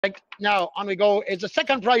Now on we go. Is the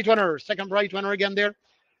second prize winner. Second prize winner again there.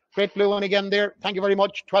 Great blue one again there. Thank you very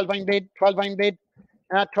much. 12 vine bid. 12 vine bid.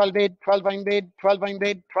 12 bid, 12 vine bid, 12 vine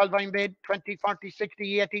bid, 12 vine bid, 20, 40,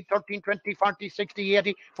 60, 80, 13, 20, 40, 60,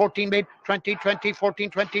 80, 14 bid, 20, 20, 14,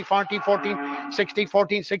 20, 40, 14, 60,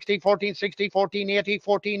 14, 60, 14, 60, 14, 80,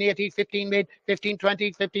 14, 80, 15 bid, 15,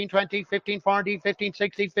 20, 15, 20, 15, 40, 15,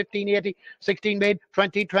 60, 15, 80, 16 bid,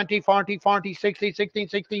 20, 20, 40, 40, 60, 16,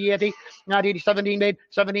 60, 80, 90, 17 bid,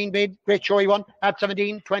 17 bid, great showy one at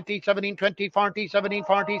 17, 20, 17, 20, 40, 17,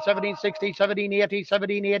 40, 17, 60, 17, 80,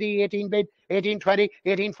 17, 80, 18 bid, 18, 20,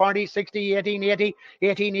 18, 40, 60, 18, 80,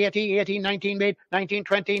 18, 80, 18, 19 bid, 19,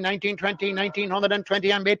 20, 19, 20,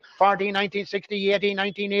 1920 and bid, 40, 19, 60, 80,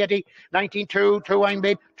 19, 80, 19, 2, 2 I'm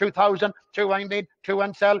bid, 2000, 2 I'm bid, 2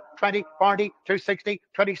 and sell, 20, 40, 260,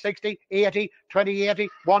 20, 60, 80, 20, 80,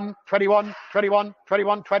 1, 21, 21,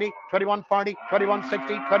 21, 20, 21, 40, 21,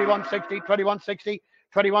 60, 21, 60, 21, 60,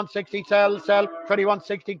 2160 sell,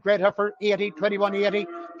 2160 great heifer 80, 2180,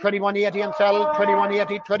 2180 and sell,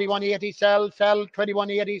 2180, 2180 sell,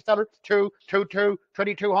 2180 seller 2, 22,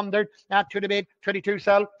 2200 at to the bid, 22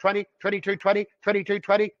 sell, 20, 2220,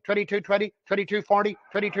 2220, 2220, 2240,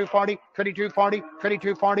 2240, 2240,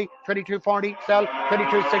 2240, 2240 sell,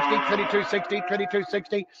 2260, 2260,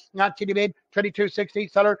 2260 at to the bid, 2260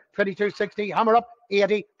 seller, 2260 hammer up.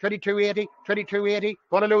 80, 2280, 2280,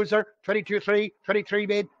 what a loser, 22.3, 23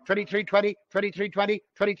 bid, 2320, 2320,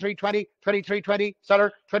 2320, 2320,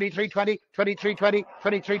 seller, 2320, 2320,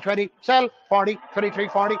 2320, sell, 40,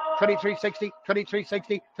 2340, 2360,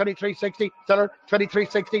 2360, 2360, seller,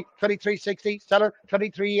 2360, 2360, seller,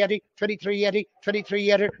 2380, 2380,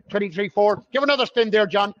 2380, 234. Give another spin there,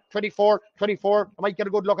 John. 24, 24. I might get a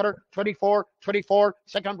good look at her. 24, 24.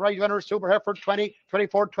 Second prize winner, Super Heifer, 20,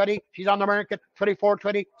 24, 20. She's on the market. 24,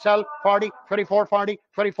 20. Sell, 40, 24, 40,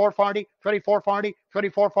 24, 40, 24, 40,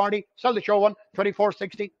 24, 40. Sell the show one. 24,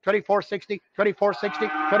 60, 24, 60, 24, 60,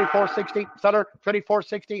 24, 60. Seller, 24,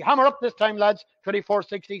 60. Hammer up this time, lads. 24,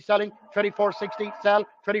 60. Selling, 24, 60. Sell,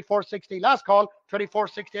 24, 60. Last call.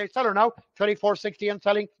 24.60 seller now, 24.60 and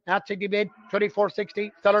selling at City bid,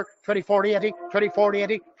 24.60 seller, 24.80,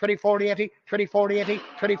 24.80, 24.80, 24.80,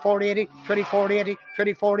 24.80, 24.80,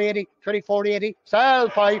 24.80, 24.80, sell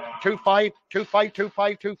 5, 25, 25,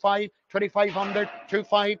 25, 25, 2500,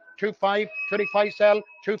 25, 25, 25 sell,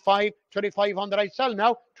 25, 2500 I sell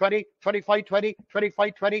now, 20, 25, 20,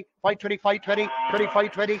 25, 20, 25, 20,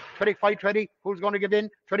 25, 20, 25, 20, who's going to give in?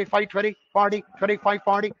 25, 20, 40, 25,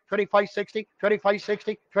 40, 25, 60, 25,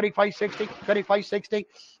 60, 25, 60, 25, 60.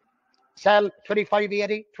 Sell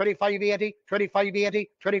 2580, 2580, 2580,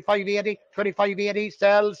 2580, 2580,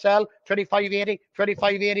 sell 2580,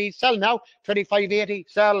 2580, sell now 2580,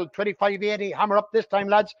 sell 2580, hammer up this time,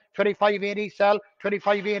 lads. 2580, sell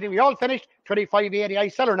 2580. We all finished. 2580, I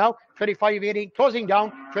sell her now. 2580, closing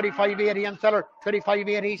down. 2580 and seller.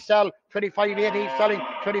 2580, sell 2580, selling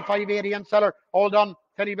 2580 and seller. All done.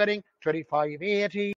 Penny bidding 2580.